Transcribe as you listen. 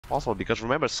possible. Because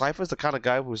remember, Cypher is the kind of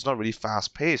guy who's not really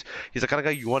fast-paced. He's the kind of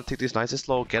guy you want to take this nice and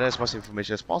slow, get as much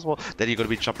information as possible, then you're going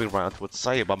to be jumping right onto the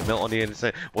side. But Mil on the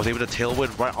inside was able to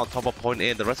tailwind right on top of point A,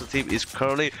 and the rest of the team is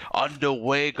currently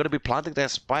underway, going to be planting their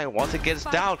spy once it gets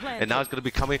down, and now it's going to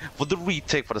be coming for the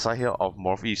retake for the side here of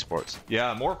Morph Esports.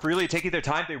 Yeah, Morph really taking their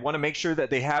time. They want to make sure that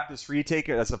they have this retake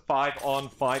as a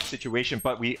 5-on-5 situation,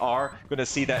 but we are going to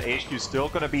see that AHQ still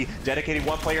going to be dedicating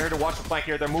one player here to watch the flank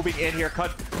here. They're moving in here,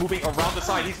 Cut moving around the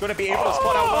side. He's going to be able to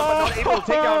spot out one, but not able to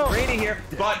take down Rainy here,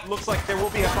 but looks like there will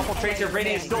be a couple trades here.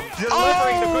 Rainy is still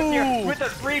delivering the goods here with the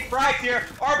 3 frags here.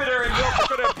 Arbiter and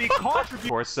Milk are going to be contributing. Of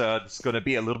course, it's going to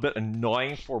be a little bit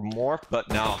annoying for Morph, but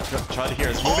now Chud here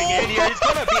is moving in here. He's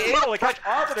going to be able to catch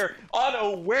Arbiter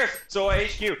unaware. So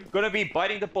AHQ going to be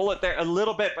biting the bullet there a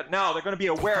little bit, but now they're going to be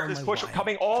aware of this push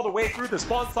coming all the way through the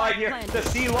spawn side here. The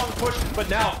C-long push, but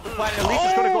now the Planet Elite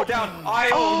is going to go down.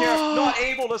 IO here not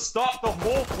able to stop the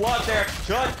whole flood there.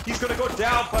 Chud, he's going to go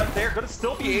down, but they're going to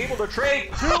still be able to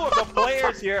trade 2 of the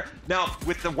players here. Now,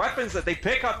 with the weapons that they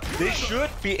pick up, they should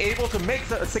be able to make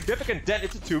a significant dent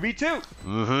into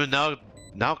 2v2.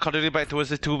 Now continuing back towards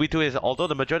the 2v2 is, although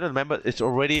the majority of the members is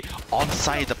already on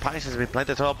site, the punish has been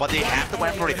planted as well, but they have the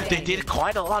weaponry. They did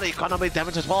quite a lot of economic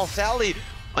damage as well. Sadly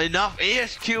enough,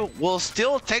 AHQ will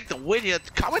still take the win here,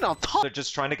 coming on top. They're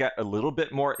just trying to get a little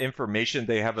bit more information.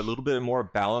 They have a little bit more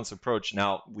balanced approach.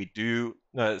 Now, we do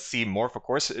see Morph, of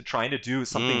course, trying to do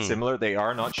something similar. They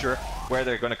are not sure where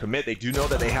they're going to commit. They do know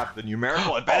that they have the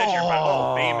numerical advantage here,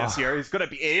 but Famous here. He's going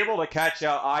to be able to catch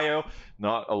out IO.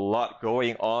 Not a lot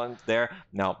going on there.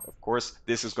 Now, of course,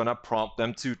 this is going to prompt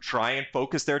them to try and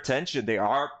focus their attention. They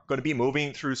are going to be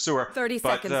moving through sewer. 30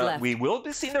 seconds left. We will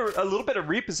be seeing a little bit of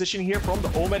reposition here from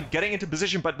the Omen getting into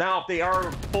position, but now they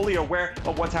are fully aware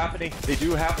of what's happening. They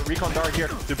do have the recon dart here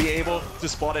to be able to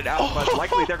spot it out, but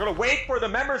likely they're going to wait for the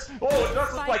members. Oh, it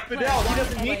does look like Fidel. He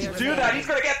doesn't need to do that. He's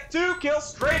going to get 2 kills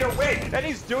straight away, and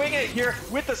he's doing it here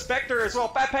with the Spectre as well.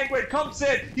 Fat Penguin comes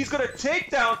in. He's going to take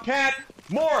down Kant.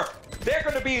 More. They're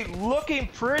going to be looking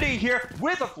pretty here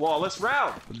with a flawless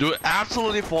round. Dude,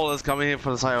 absolutely flawless coming in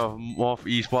from the side of Morph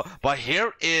Esports. But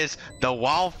here is the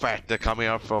wow factor coming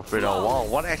up from Fidelwow.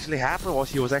 What actually happened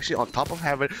was he was actually on top of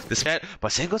having the set,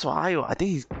 but same goes for IO. I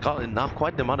think he's got enough,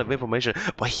 quite the amount of information,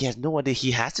 but he has no idea.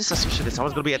 He has this suspicion that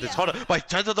someone's going to be at this corner, but he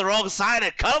turns to the wrong side,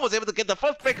 and Kant was able to get the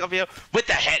first pick of here with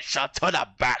the headshot to the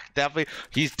back.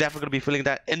 He's definitely going to be feeling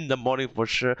that in the morning for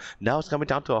sure. Now it's coming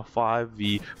down to a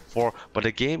 5v4, but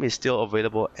the game is still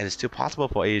available and it's still possible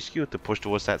for AHQ to push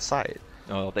towards that side.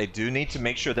 No, they do need to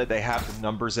make sure that they have the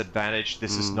numbers advantage.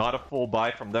 This is not a full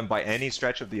buy from them by any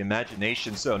stretch of the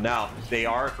imagination. So now they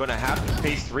are going to have to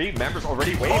face 3 members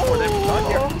already waiting for them.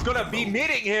 Here. He's going to be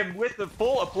meeting him with the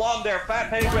full aplomb there. Fat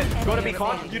Penguin going to be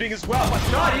contributing as well,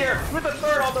 but not here with the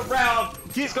 3rd on the round.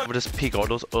 He's going to just pick all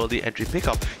those early entry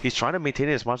pickup. He's trying to maintain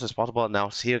it as much as possible. Now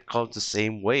here comes the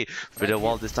same way.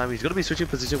 Fidelwow this time he's going to be switching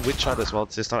position with Chud as well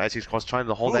this time as he's trying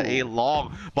to hold that A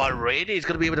long. But Rainy is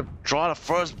going to be able to draw the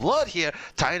first blood here,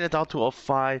 tying it down to a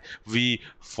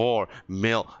 5v4.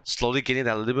 Mil slowly getting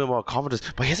that a little bit more confidence,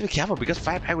 but he has to be careful because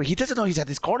Fat Penguin, he doesn't know he's at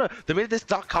this corner. The minute this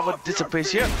dark cover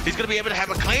dissipates here, he's going to be able to have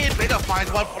a clean bigger find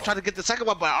one, trying to get the second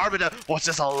one, but Arbiter was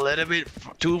just a little bit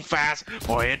too fast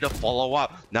for him to follow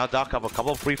up. Now dark cover, a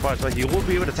couple of free fires, but he will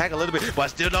be able to tag a little bit, but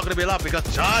still not going to be enough because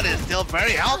Chud is still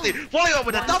very healthy. Following up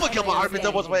with a double kill, but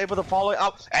Arbiter was able to follow it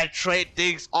up and trade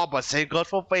things off, but same goes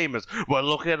for Famous. We're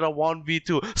looking at a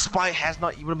 1v2. Spy has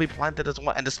not even been planted as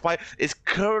well, and the Spy is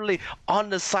currently on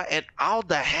the side and out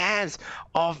the hands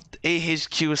of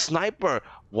AHQ Sniper.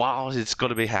 Wow, it's going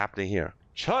to be happening here.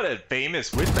 Chud and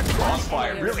Famous with the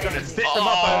crossfire, really going to stitch them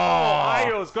up.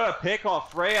 IO is going to pick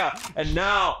off Freya, and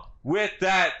now with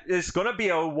that, it's going to be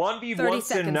a 1v1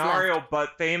 scenario,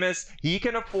 but Famous, he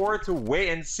can afford to wait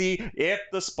and see if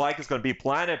the spike is going to be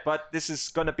planted, but this is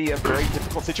going to be a very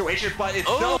difficult situation, but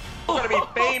it's still going to be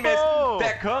Famous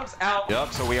that comes out.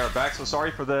 Yep, so we are back. So sorry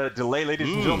for the delay, ladies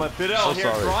and gentlemen. Fidel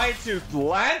here trying to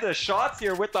land the shots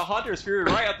here with the Hunter's Fury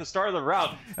right at the start of the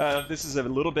round. This is a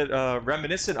little bit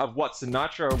reminiscent of what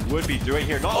Sinatra would be doing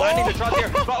here. Not landing the shots here,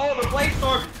 but the Blade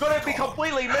Storm going to be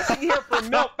completely missing here for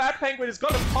Milk. Fat Penguin is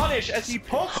going to punish as he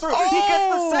pokes through. He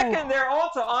gets the second there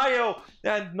onto IO,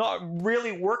 and not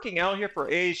really working out here for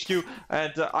AHQ.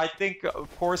 And I think,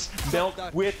 of course, Milk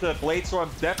with the Blade Storm,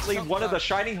 definitely one of the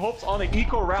shining hopes on an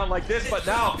eco round like this. But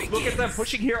now, look at them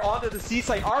pushing here onto the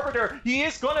seaside. Arbiter, he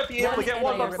is going to be able to get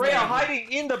one, but Freya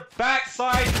hiding in the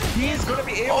backside. He's going to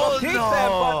be able to take them,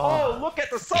 but look at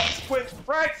the subsequent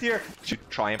frags here to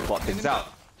try and plot things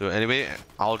out. So anyway,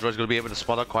 Aldra is going to be able to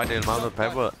spot out quite the amount of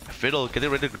pepper. Fiddle getting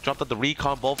ready to drop the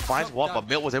recon ball, finds one, but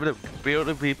Mill was able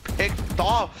to be picked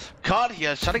off. Cut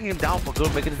here, shutting him down for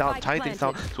good, making it down, tying things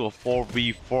down to a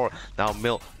 4v4. Now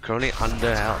Mill currently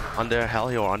under hell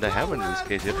here, or under heaven in this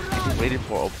case here. He's waiting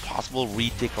for a possible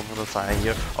retake from the side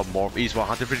here of Morph. Eastward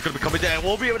Hunter Fish going to be coming there and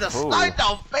won't be able to slide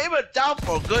down Favor down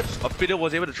for good. But Fiddle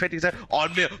was able to trade things there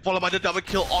on Mill, followed by the double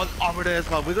kill on Arbiter as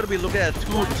well. We're going to be looking at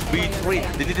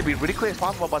 2v3. They need to be really quick as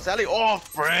possible. But Sally, oh,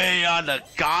 Freya,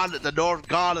 the North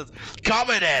Garlands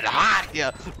coming in hot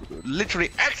here. Literally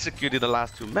executing the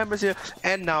last two members here.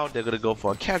 And now they're going to go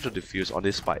for a casual defuse on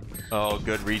this fight. Oh,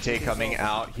 good retake coming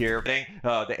out here.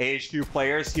 The AHQ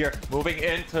players here moving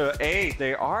into A.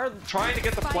 They are trying to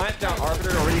get the plant down.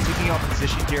 Arbiter already taking up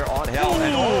position here on Hell.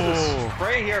 And the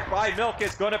spray here by Milk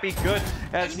is going to be good,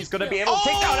 as he's going to be able to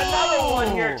take down another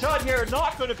one here. Chud here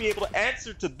not going to be able to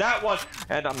answer to that one.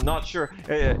 And I'm not sure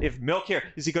if Milk here,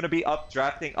 is he going to be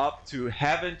drafting up to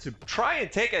heaven to try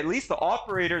and take at least the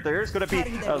operator. There's going to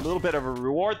be a little bit of a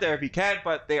reward there if he can,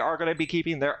 but they are going to be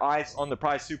keeping their eyes on the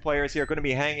prize. Two players here are going to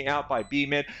be hanging out by B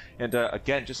mid, and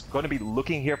again, just going to be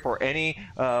looking here for any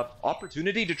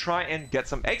opportunity to try and get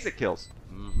some exit kills.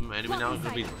 Anyway, now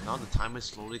the time is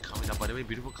slowly coming up. By the way,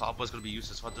 beautiful Cloudburst is going to be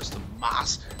used as well just to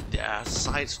mask their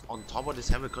sights on top of this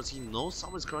heaven, because he knows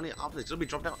someone's currently up there. He's going to be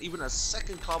dropping down even a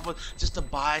second Cloudburst just to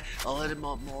buy a little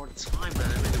more time. But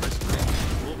anyway, the rest of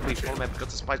the will be full map because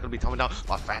the spike's going to be coming down.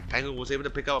 But Fat Penguin was able to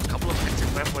pick up a couple of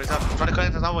exit grabs for himself, trying to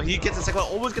connect the tower. He gets the second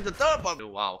one, almost gets the third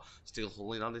one. Wow, still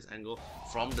holding on this angle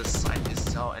from the side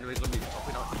itself. Anyway, going to be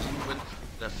dropping out even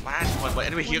the flash one, but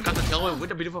anyway, here comes the tailwind with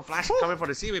the beautiful flash coming from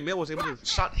the sea. Mill was able to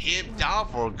shut him down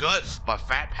for good, but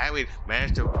Fat Penguin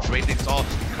managed to trade things off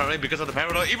currently because of the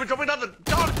paranoia, even dropping down the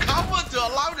down cover to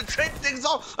allow him to trade things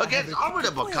off against Arbiter.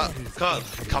 But Kant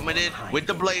coming in with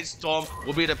the Blade Storm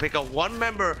will be able to pick up one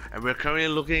member, and we're currently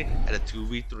looking at a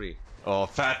 2v3. Oh,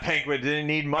 Fat Penguin didn't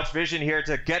need much vision here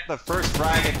to get the first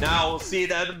frag, and now we'll see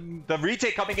that the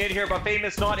retake coming in here, but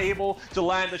Famous not able to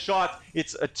land the shots.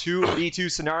 It's a 2v2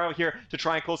 scenario here to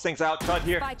try and close things out. Cut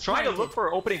here, trying to look for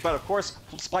an opening, but of course,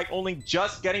 Spike only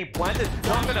just getting planted.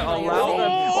 Not going to allow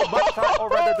them much time, or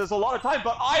rather, there's a lot of time,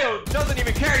 but Io doesn't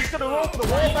even care. He's going to roll for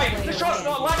the wall fight. The shot's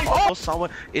not landing. Oh,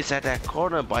 someone is at that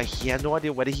corner, but he had no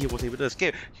idea whether he was able to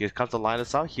escape. Here comes the line of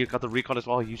sound. Here comes the recon as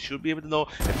well. He should be able to know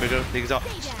and figure things out.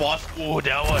 Spots. Oh,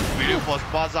 that was beautiful.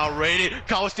 Spots already.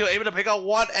 Kant was still able to pick out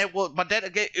one, but then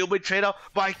again, it'll be traded out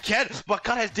by Kant. But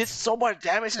Kant has did so much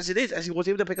damage as it is, as he was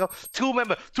able to pick out two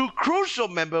crucial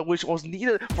members, which was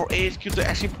needed for AHQ to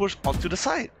actually push onto the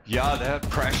side. Yeah, that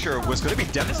pressure was going to be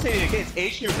devastating against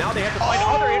AHQ. Now they have to find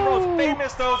other inroads.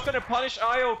 Famous, though, is going to punish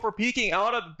Io for peeking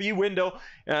out of the B window.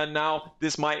 And now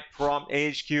this might prompt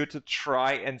AHQ to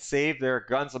try and save their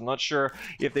guns. I'm not sure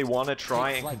if they want to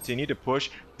try and continue to push.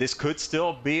 This could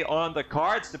still be on the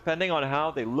cards, depending on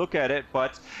how they look at it.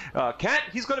 But Kant,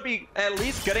 he's going to be at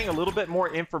least getting a little bit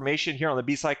more information here on the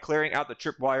B side, clearing out the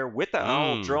tripwire with the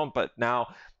Owl drone. But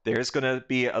now there's going to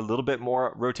be a little bit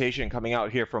more rotation coming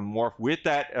out here from Morph. With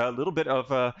that little bit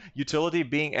of utility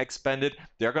being expended,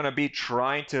 they're going to be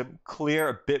trying to clear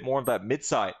a bit more of that mid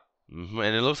side. And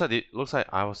it looks like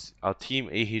our team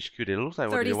AHQ. It looks like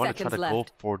they want to try to go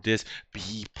for this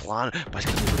B plan, but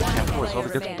it's gonna be careful as well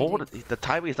because the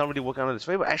timing is not really working out in his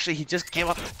favor. Actually, he just came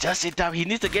up just in time. He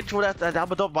needs to get through that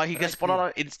double door, but he gets spotted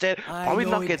out instead. Probably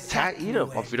not get tagged either.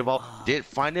 But Fidelwow did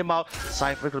find him out.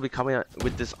 Cypher gonna be coming out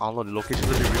with this unloaded location.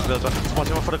 Gonna be revealed as well.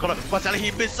 Spotting him for the corner, but suddenly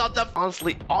he missed out them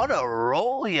honestly on a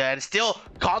roll here, and still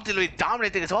continually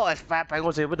dominating as well. As Fat Penguin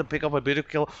was able to pick up a beautiful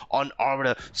kill on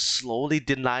Arbiter, slowly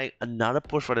denying another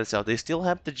push for themselves. They still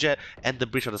have the jet and the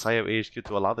breach on the side of AHQ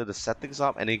to allow them to set things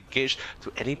up and engage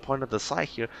to any point of the side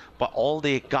here, but all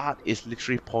they got is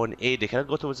literally point A. They cannot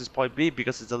go towards this point B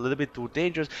because it's a little bit too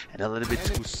dangerous and a little bit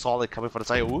too solid coming from the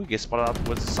side. Ooh, he gets spotted out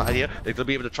towards the side here. They're going to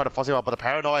be able to try to force him out, but the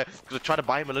paranoia to try to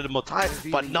buy him a little more time,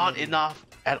 but not enough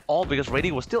at all because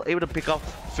Rainy was still able to pick up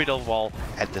Fidelwow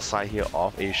at the side here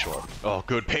of A short. Oh,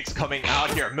 good picks coming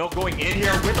out here. Milk going in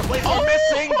here with the blade.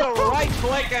 Missing the right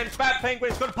click, and Fat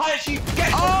Penguin's going to punish. He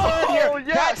gets the third here.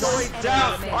 Yes. Cat going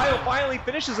down. Io finally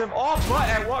finishes him off, but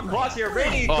at what cost here?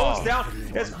 Rainy goes down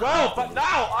as well. But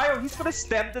now Io, he's going to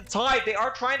stem the tide. They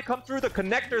are trying to come through the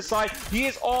connector side. He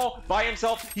is all by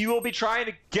himself. He will be trying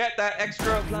to get that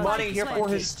extra money here for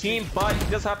his team, but he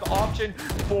does have the option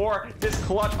for this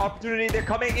clutch opportunity. They're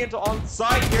coming into on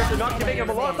side here. They're not giving him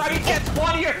a lot of time. He gets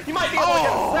one here. He might be able to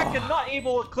get a second. Not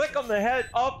able to click on the head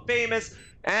of Famous.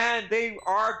 And they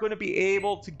are going to be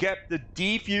able to get the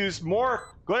defuse. Morph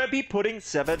going to be putting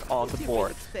 7 on the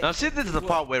board. Now, see, this is the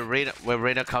part where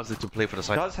Reina comes into play for the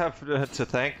side. Does have to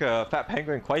thank Fat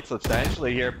Penguin quite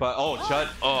substantially here, but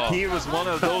Chud, he was one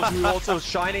of those who also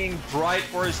shining bright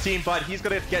for his team, but he's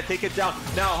going to get taken down.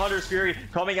 Now Hunter's Fury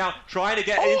coming out, trying to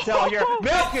get intel here.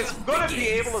 Milk is going to be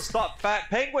able to stop Fat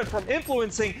Penguin from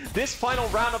influencing this final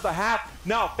round of the half.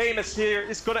 Now Famous here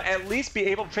is going to at least be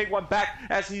able to trade one back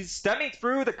as he's stemming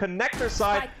through the connector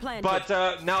side, but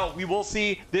now we will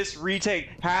see this retake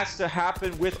has to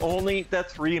happen with only the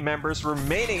 3 members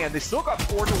remaining, and they still got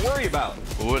 4 to worry about.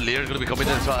 Ooh, Lear's gonna be coming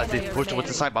in as well as they push towards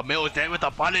the side, but Mil is there with the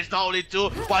punish, not only 2,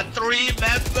 but 3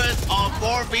 members of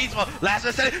Morph Team. Last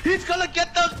man standing, he's gonna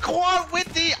get the quad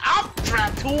with the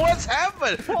updraft towards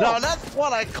heaven. Now that's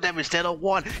what I call them instead of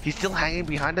 1. He's still hanging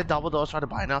behind the double doors, trying to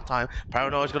buy enough time.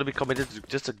 Paranoid is gonna be committed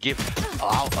just to give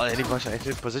out any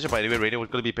position, but anyway, Radio was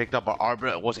gonna be picked up, but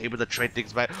Arbiter was able to trade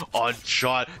things back on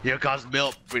shot. Here comes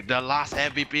Mil, the last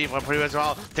MVP from previous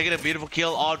round, taking a beautiful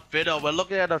kill on Fiddle. We're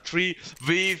looking at a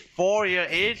 3v4 here.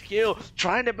 AHQ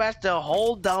trying their best to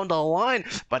hold down the line,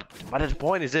 but the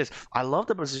point is this: I love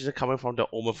the position coming from the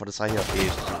Omen for the side here of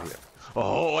AHQ here.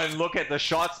 Oh, and look at the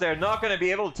shots there. Not going to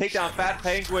be able to take down Fat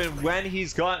Penguin when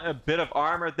he's got a bit of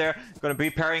armor there. Going to be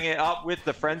pairing it up with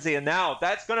the Frenzy, and now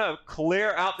that's going to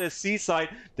clear out this seaside.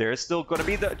 There's still going to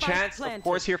be the chance, of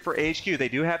course, here for AHQ. They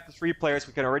do have the 3 players.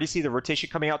 We can already see the rotation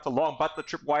coming out to long, but the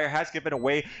tripwire has given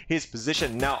away his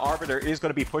position. Now Arbiter is going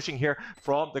to be pushing here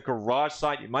from the garage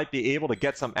side. You might be able to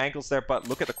get some angles there, but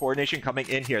look at the coordination coming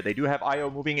in here. They do have IO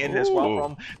moving in as well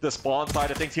from the spawn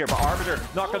side of things here, but Arbiter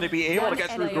not going to be able to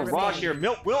get through garage here.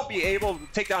 Milk will be able to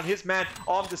take down his man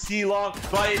on the C-Long,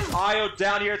 but it's IO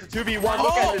down here. It's a 2v1.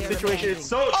 Look at this situation. It's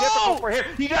so difficult for him.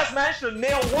 He just managed to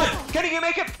nail 1. Can he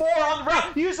make it 4 on the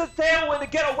round? Use the tailwind to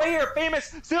get away here.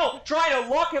 Famous still trying to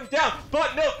lock him down,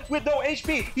 but Milk with no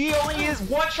HP. He only is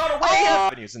 1 shot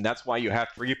away. And that's why you have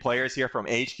 3 players here from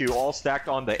AHQ all stacked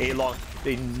on the A-Long.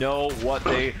 They know what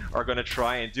they are going to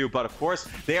try and do, but of course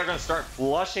they are going to start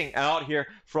flushing out here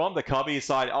from the Cubby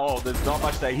side. Oh, there's not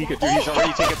much that he could do. He's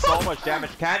already taken so much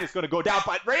damage. Kant is going to go down,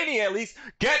 but Rainy at least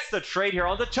gets the trade here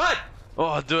on the Chud.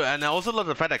 Oh, dude, and I also love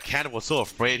the fact that Kant was so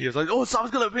afraid. He was like, oh,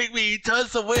 someone's gonna pick me. He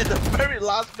turns away at the very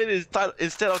last minute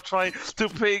instead of trying to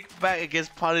pick back and gets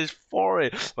punished for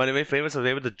it. But anyway, Famous was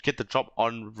able to get the drop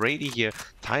on Rainy here.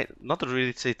 Not to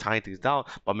really say tying things down,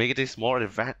 but making things more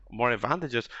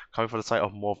advantageous coming from the side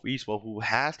of Morph Eastwell, who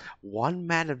has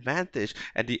 1-man advantage.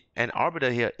 And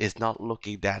Arbiter here is not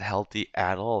looking that healthy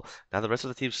at all. Now the rest of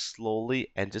the team slowly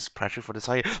and just pressuring for the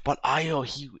side. But Io,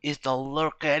 he is the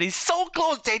lurker, and he's so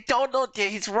close. They don't know.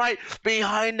 He's right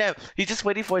behind them. He's just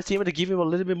waiting for his team to give him a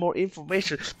little bit more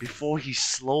information before he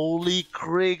slowly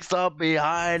creaks up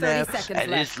behind them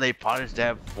and instantly punish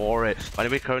them for it. But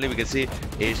anyway, currently we can see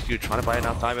AHQ trying to buy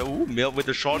enough time. Ooh, Milk with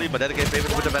the shorty, but then again,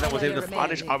 Famous with the Venom was able to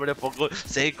punish Arbiter for good.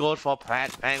 Same goes for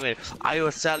Fat Penguin.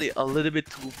 Io sadly a little bit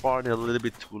too far and a little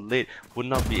bit too late. Would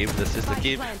not be able to assist the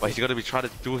game, but he's going to be trying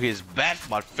to do his best.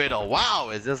 But Fidelwow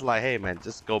is just like, hey man,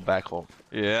 just go back home.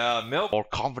 Yeah, Milk more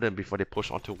confident before they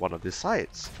push onto one of these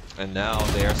sides. And now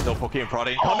they are still poking and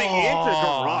prodding, coming into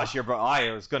garage here, but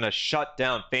Io is going to shut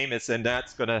down Famous, and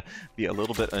that's going to be a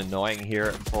little bit annoying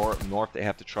here for North. They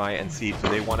have to try and see if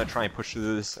they want to try and push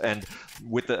through this, and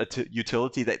with the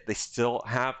utility that they still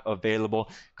have available,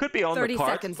 could be on the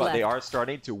cards, but they are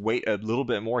starting to wait a little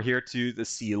bit more here to the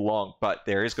C-Long, but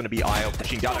there is going to be Io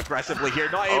pushing down aggressively here,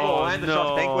 not able to land the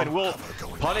shot. Penguin will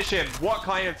punish him. What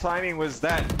kind of timing was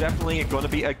that? Definitely going to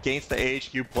be against the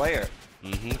AHQ player.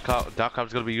 Dark Cloud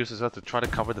is going to be used as well to try to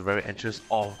cover the very entrance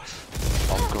of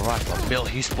garage. But Bill,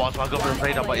 he spawns one over the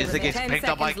radar, but Izzy gets picked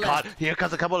up by Kant. Here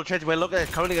comes a couple of trades. We're looking at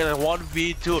currently at a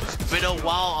 1v2.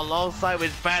 Fidelwow alongside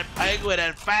with Fat Penguin,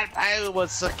 and Fat Penguin will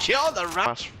secure the round.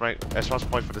 As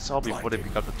point for the cell before they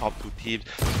pick up the top 2 teams.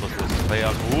 Supposed to play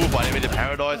out. Ooh, but even the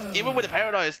Paranoid, even with the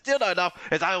Paranoid, it's still not enough.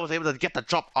 As I was able to get the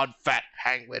drop on Fat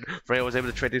Penguin. Freya was able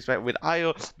to trade this back with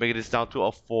Io, making this down to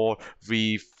a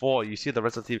 4v4. You see the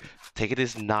rest of the team taking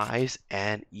this nice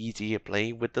and easy,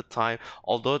 playing with the time.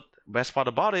 Although best part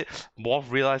about it, Morph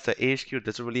realized that AHQ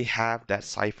doesn't really have that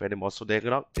cipher anymore, so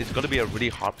it's gonna be a really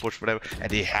hard push for them, and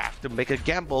they have to make a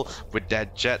gamble with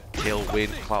that Jet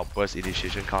Tailwind Cloud Burst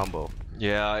initiation combo.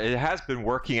 Yeah, it has been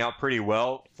working out pretty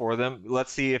well for them.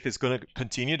 Let's see if it's going to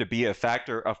continue to be a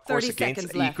factor. Of course,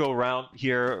 against Eco round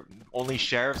here, only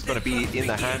Sheriff's going to be in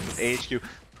the hands of AHQ.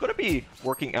 gonna be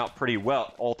working out pretty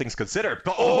well, all things considered.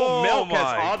 But Oh Milk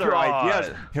has my other God.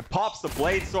 ideas. He pops the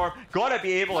Blade Storm, gonna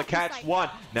be able to catch one.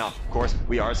 Now, of course,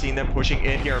 we are seeing them pushing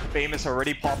in here. Famous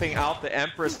already popping out the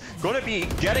Empress, gonna be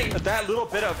getting that little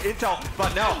bit of intel.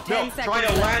 But now, Milk trying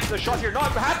to land the shots here,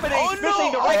 not happening. He's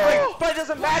missing the right click, but it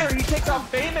doesn't matter. He takes out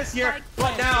Famous here.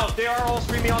 But now they are all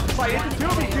streaming on the side. It's a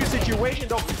 2v2 situation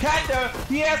though. Kant,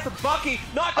 he has the Bucky,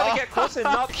 not gonna get close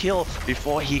enough. Kill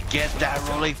before he gets that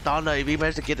rolling thunder. If he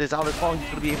manages to get this out as well, he's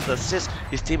gonna be able to assist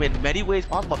his team in many ways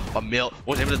possible. But Mill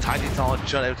was able to tie things on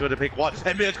shot, able to pick one,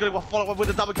 and Mill's gonna follow up with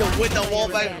a double kill with the wall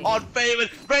bang on Famous.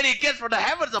 Brady gets from the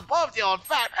heavens above here on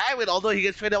Fat Hagman, although he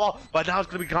gets Fidelwow, but now it's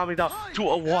gonna be coming down to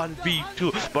a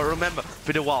 1v2. But remember,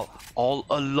 Fidelwow all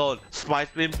alone.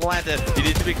 Spike's been planted. He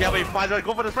needs to be careful. He finds a way to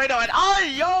go for the spray now, and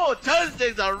turns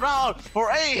things around for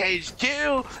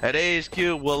AHQ, and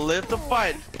AHQ will live the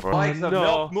fight. Likes the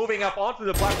Milk moving up onto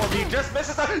the platform. He just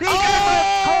misses it. He gets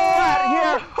a combat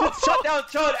here to shut down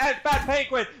Chud and Fat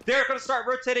Penguin. They're going to start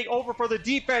rotating over for the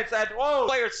defense, and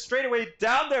players straight away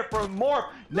down there for Morph.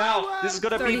 Now, this is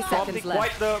going to be prompting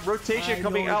quite the rotation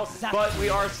coming out, but we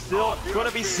are still going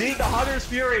to be seeing the Hunter's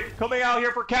Fury coming out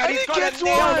here for Kant. He's going to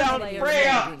nail down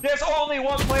Freya. There's only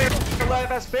one player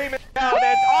left as Famous down,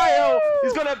 and IO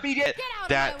is going to beat it.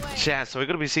 That chance. So we're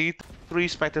going to be seeing 3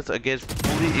 Spectres against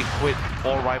fully equipped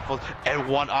 4 rifles and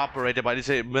 1 operator. But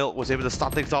this Milt was able to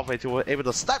start things off, and he was able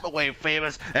to snipe away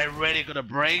Famous, and really going to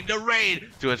bring the raid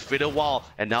to his Fidelwow.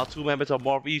 And now 2 members of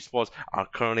Morph Esports are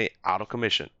currently out of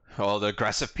commission. Oh, the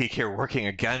aggressive peek here working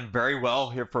again very well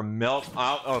here from Milk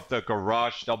out of the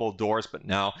garage, double doors. But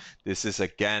now this is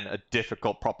again a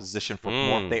difficult proposition for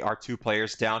Morph. They are 2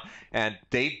 players down, and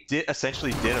they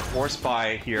essentially did a force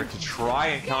buy here to try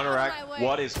and counteract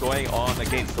what is going on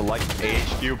against the likes of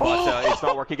AHQ, but it's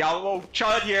not working out. Oh,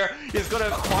 Chud here is going to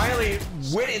finally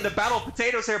win in the battle of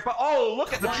potatoes here. But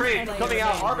look at the trade coming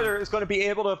out. Arbiter is going to be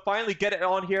able to finally get it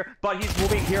on here, but he's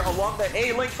moving here along the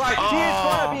A-link side.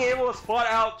 He's going to be able to spot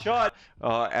out Chud.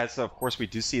 As of course we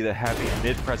do see the heavy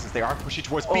mid presence. They are pushing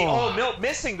towards B. Milk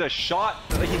missing the shot.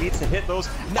 He needs to hit those.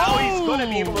 Now he's going to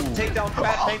be able to take down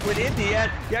Fat Penguin in the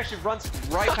end. He actually runs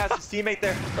right past his teammate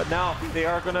there. But now they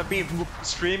are going to be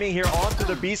streaming here onto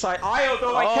the B side. IO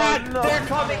though, they're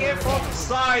coming in from the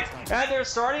sides, and they're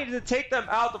starting to take them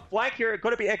out. The flank here is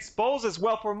going to be exposed as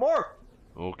well for more.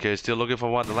 Okay, still looking for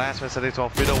one. The last one setting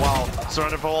off Fidelwow.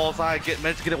 Surrender from all sides.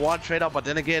 Managed to get it 1 trade up, but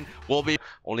then again, Wolby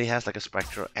only has like a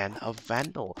Spectre and a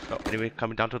Vandal. Anyway,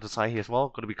 coming down to the side here as well.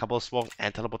 Going to be a couple of smokes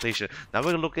and teleportation. Now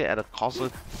we're looking at a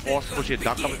constant force push here.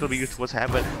 Dark coming to be used towards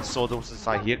Heaven. So those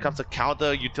inside. Here comes the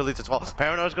counter utilities as well.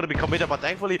 Paranoia is going to be committed, but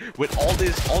thankfully with all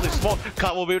this smoke,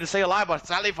 Kant will be able to stay alive. But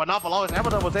sadly for now, for long as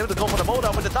Heaven was able to go for the mold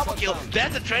with the double kill.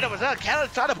 There's the trade up as well.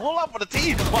 Canada trying to pull up for the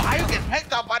team. But Ayo gets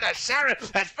picked up by that Sharon,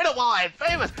 and Fidelwow and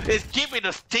Famous is keeping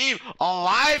this team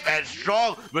alive and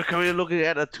strong. We're currently looking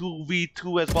at a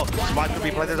 2v2 as well. Smart to be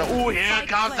planted. Ooh, here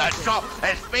comes that shot,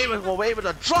 and Famous will be able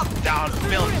to drop down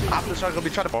Mill. After the shot, going to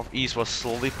be trying to Morph East was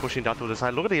slowly pushing down to the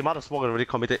side. Look at the amount of smoke already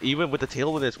committed, even with the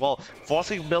tailwind as well,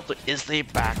 forcing Mill to instantly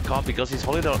back up because he's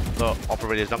holding the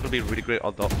operator. It's not going to be really great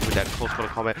on with that close quarter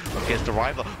combat against the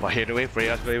rival. But here anyway,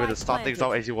 Freya's going to be able to start things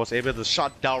out as he was able to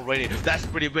shut down Rainy. That's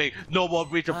pretty big. No more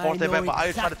breach of force there, but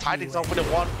Ayo trying to tie things off with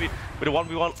a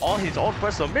 1v1 on his own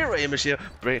personal mirror image here,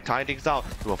 tying things down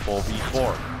to a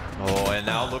 4v4. Oh, and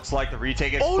now looks like the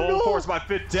retake is full force, but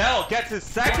Fidel gets his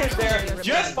second there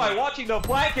just by watching the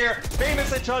flank here.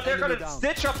 Famous and Chud, they're going to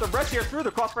stitch up the rest here through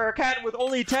the crossfire. Kant with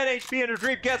only 10 HP in a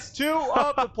dream gets 2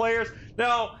 of the players.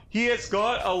 Now, he has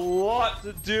got a lot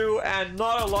to do and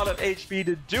not a lot of HP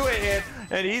to do it in,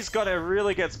 and he's going to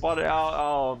really get spotted out.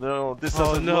 Oh no, this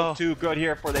doesn't look too good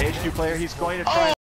here for the HQ player. He's going to try